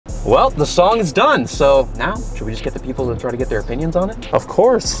Well, the song is done, so now should we just get the people to try to get their opinions on it? Of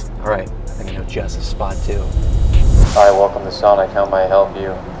course. All right, I think I know Jess's spot too. Hi, welcome to Sonic. How may I help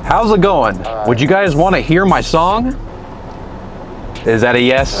you? How's it going? Would you guys want to hear my song? Is that a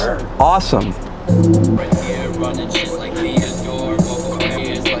yes? Sure. Awesome.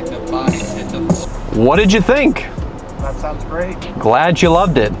 What did you think? That sounds great. Glad you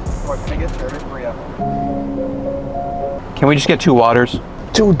loved it. What can I get started? 3 of them. Can we just get 2 waters?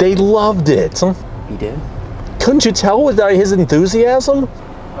 Dude, they loved it. He did? Couldn't you tell with his enthusiasm?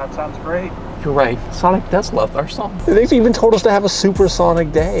 That sounds great. You're right. Sonic does love our song. They've even told us to have a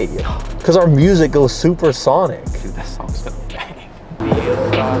supersonic day. Because our music goes supersonic. Dude, that song's gonna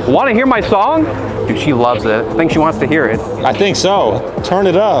bang. Want to hear my song? Dude, she loves it. I think she wants to hear it. I think so. Turn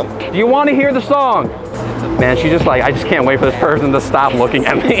it up. Do you want to hear the song? Man, she just like, I just can't wait for this person to stop looking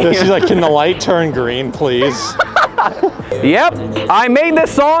at me. She's like, can the light turn green, please? Yep, I made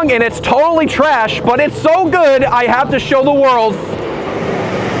this song and it's totally trash, but it's so good, I have to show the world.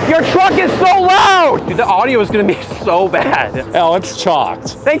 Your truck is so loud! Dude, the audio is gonna be so bad. Oh, it's chalked.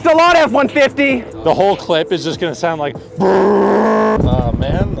 Thanks a lot, F-150. The whole clip is just gonna sound like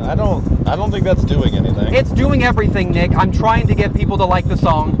man, I don't think that's doing anything. It's doing everything, Nick. I'm trying to get people to like the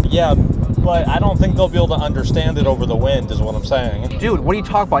song. Yeah, but I don't think they'll be able to understand it over the wind is what I'm saying. Dude, what are you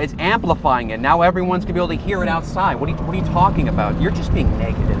talking about? It's amplifying it. Now everyone's gonna be able to hear it outside. What are you talking about? You're just being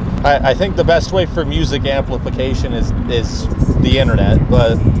negative. I think the best way for music amplification is the internet,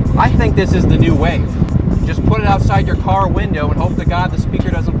 but I think this is the new wave. Just put it outside your car window and hope to God the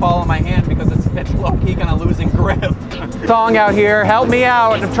speaker doesn't fall in my hand because it's low-key kind of losing grip. Song out here, help me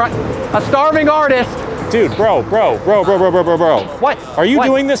out. I'm trying, a starving artist. dude, bro. What? Are you What?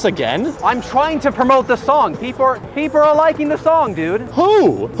 doing this again? I'm trying to promote the song. People are liking the song, dude.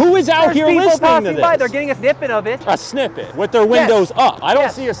 Who? Who is out There's here people listening to passing this? by. They're getting a snippet of it. A snippet with their windows up. I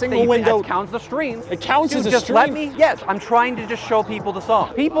don't see a single window. That counts the stream. It counts Dude, as a just stream? let me. Yes, I'm trying to just show people the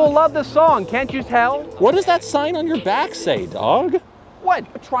song. People love the song. Can't you tell? What does that sign on your back say, dog? What?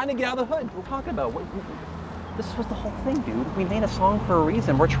 We're trying to get out of the hood. We're talking about what. This was the whole thing, dude. We made a song for a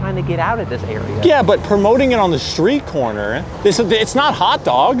reason. We're trying to get out of this area. Yeah, but promoting it on the street corner, it's not hot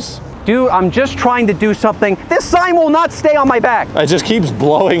dogs. Dude, I'm just trying to do something. This sign will not stay on my back. It just keeps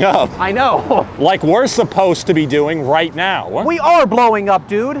blowing up. I know. Like we're supposed to be doing right now. We are blowing up,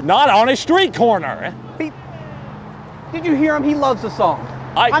 dude. Not on a street corner. Did you hear him? He loves the song.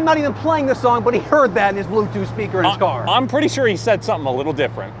 I'm not even playing the song, but he heard that in his Bluetooth speaker in his car. I'm pretty sure he said something a little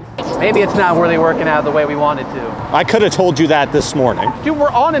different. Maybe it's not really working out the way we wanted to. I could have told you that this morning. Dude, we're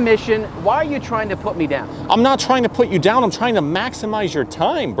on a mission. Why are you trying to put me down? I'm not trying to put you down. I'm trying to maximize your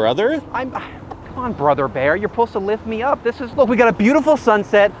time, brother. Come on, Brother Bear. You're supposed to lift me up. Look, we got a beautiful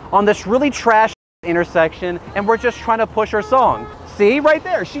sunset on this really trash intersection, and we're just trying to push our song. See, right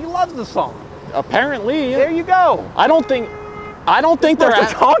there. She loves the song. Apparently. There you go. I don't think they're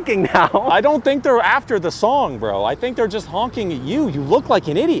talking now. I don't think they're after the song, bro. I think they're just honking at you. You look like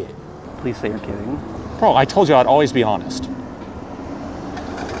an idiot. Please say you're kidding. Bro, I told you I'd always be honest.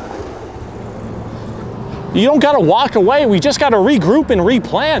 You don't gotta walk away. We just gotta regroup and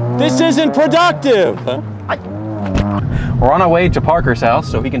replan. This isn't productive. We're on our way to Parker's house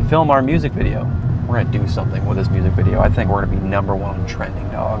so he can film our music video. We're gonna do something with this music video. I think we're gonna be #1 trending,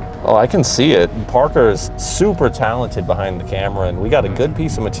 dog. Oh, I can see it. Parker's super talented behind the camera, and we got a good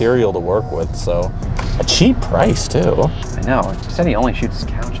piece of material to work with, so. A cheap price, too. I know. He said he only shoots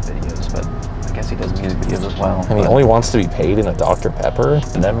couch videos, but I guess he does music videos as well. And he only wants to be paid in a Dr. Pepper?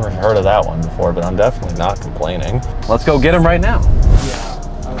 Never heard of that one before, but I'm definitely not complaining. Let's go get him right now. Yeah,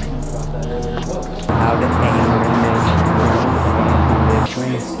 I was thinking about that earlier. How to aim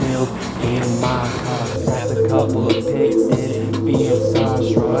in my car, snapped a couple of pics, didn't feel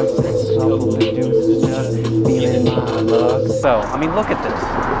starstruck, text a couple of producers, just feeling my luck. So, I mean, look at this.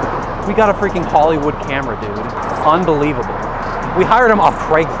 We got a freaking Hollywood camera, dude. Unbelievable. We hired him off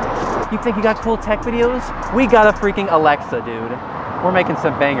Craigslist. You think you got cool tech videos? We got a freaking Alexa, dude. We're making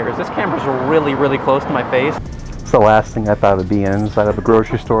some bangers. This camera's really, really close to my face. It's the last thing I thought of being inside of a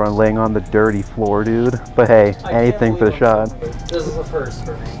grocery store and laying on the dirty floor, dude. But hey, anything for the shot. This is a first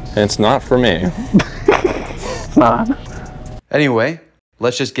for me. It's not for me. It's not. Anyway,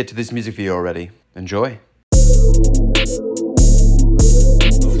 let's just get to this music video already. Enjoy.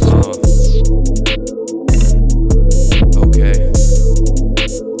 Okay.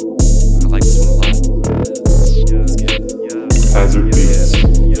 I like this one a lot. Let's get it. Hazard beats.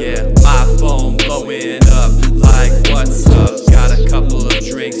 Yeah, my phone blowing up like what's up? Got a couple of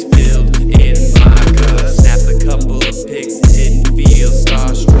drinks filled in my cup. Snapped a couple of pics, didn't feel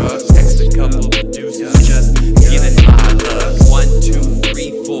starstruck. Text a couple of producers, just feeling my luck. 1, 2,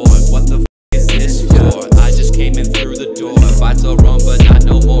 3, 4.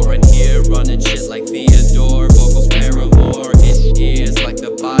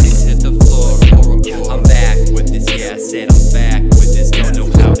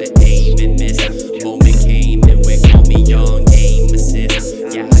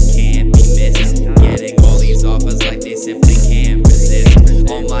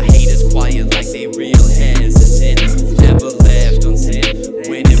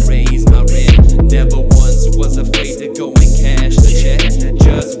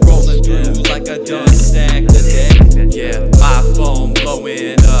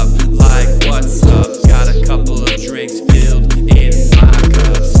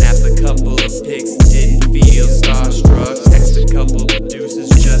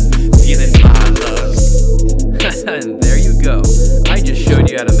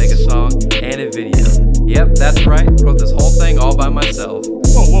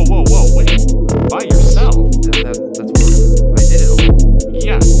 whoa, whoa, wait. By yourself? That's what I did it.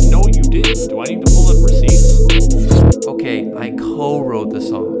 Yeah, no you didn't. Do I need to pull up receipts? Okay, I co-wrote the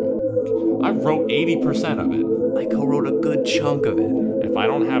song. I wrote 80% of it. I co-wrote a good chunk of it. If I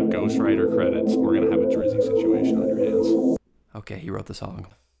don't have ghostwriter credits, we're gonna have a Drizzy situation on your hands. Okay, he wrote the song.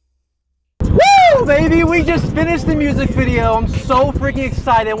 Woo, baby! We just finished the music video. I'm so freaking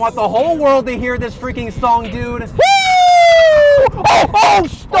excited. I want the whole world to hear this freaking song, dude. Woo!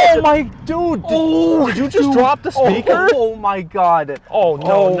 Oh my dude! Did you just drop the speaker? Oh my god! Oh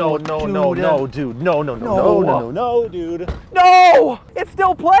no, no, dude. dude. No, dude. No! It's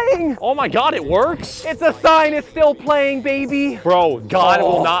still playing! Oh my god, it works? It's a sign it's still playing, baby! Bro, God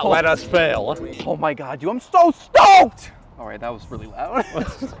will not let us fail. Oh my god, dude, I'm so stoked! Alright, that was really loud.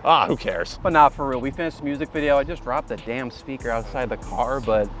 Who cares? But not for real, we finished the music video. I just dropped the damn speaker outside the car,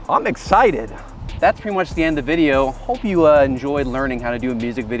 but I'm excited. That's pretty much the end of the video. Hope you enjoyed learning how to do a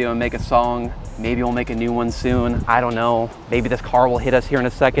music video and make a song. Maybe we'll make a new one soon. I don't know. Maybe this car will hit us here in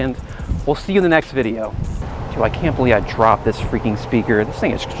a second. We'll see you in the next video. Dude, I can't believe I dropped this freaking speaker. This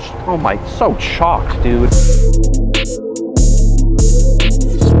thing is, oh my, so chalked, dude.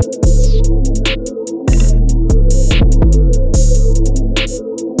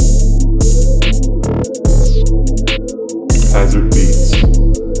 Has it been